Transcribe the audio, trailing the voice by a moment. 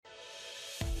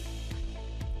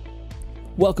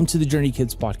Welcome to the Journey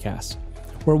Kids podcast,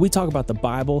 where we talk about the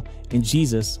Bible and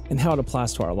Jesus and how it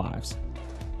applies to our lives.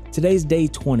 Today's day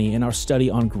 20 in our study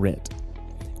on grit.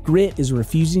 Grit is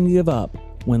refusing to give up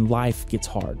when life gets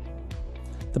hard.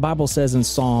 The Bible says in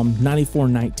Psalm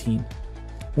 94:19,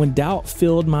 "When doubt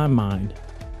filled my mind,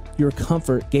 your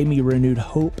comfort gave me renewed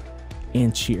hope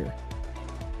and cheer."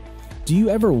 Do you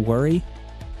ever worry?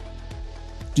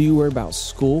 Do you worry about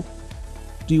school?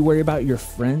 Do you worry about your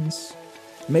friends?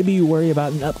 Maybe you worry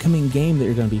about an upcoming game that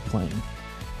you're going to be playing.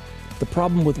 The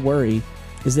problem with worry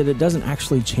is that it doesn't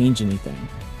actually change anything.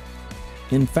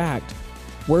 In fact,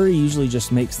 worry usually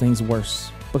just makes things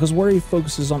worse because worry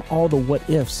focuses on all the what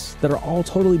ifs that are all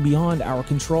totally beyond our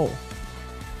control.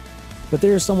 But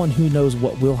there is someone who knows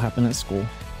what will happen at school.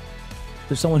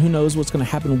 There's someone who knows what's going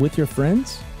to happen with your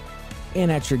friends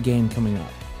and at your game coming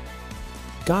up.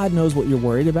 God knows what you're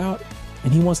worried about,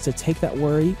 and He wants to take that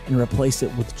worry and replace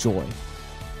it with joy.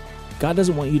 God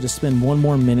doesn't want you to spend one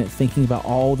more minute thinking about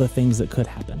all the things that could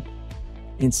happen.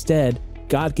 Instead,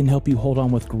 God can help you hold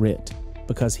on with grit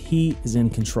because He is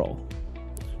in control.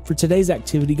 For today's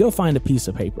activity, go find a piece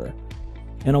of paper.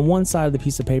 And on one side of the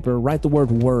piece of paper, write the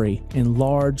word worry in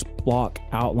large block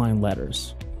outline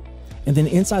letters. And then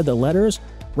inside the letters,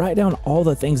 write down all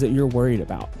the things that you're worried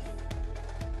about.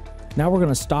 Now we're going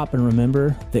to stop and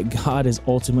remember that God is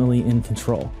ultimately in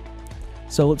control.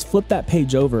 So let's flip that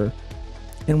page over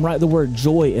and write the word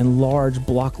joy in large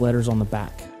block letters on the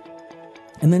back.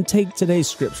 And then take today's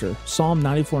scripture, Psalm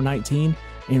 94:19,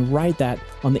 and write that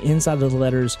on the inside of the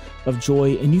letters of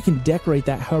joy, and you can decorate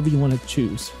that however you want to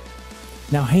choose.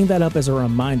 Now hang that up as a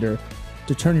reminder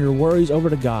to turn your worries over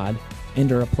to God and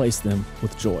to replace them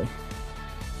with joy.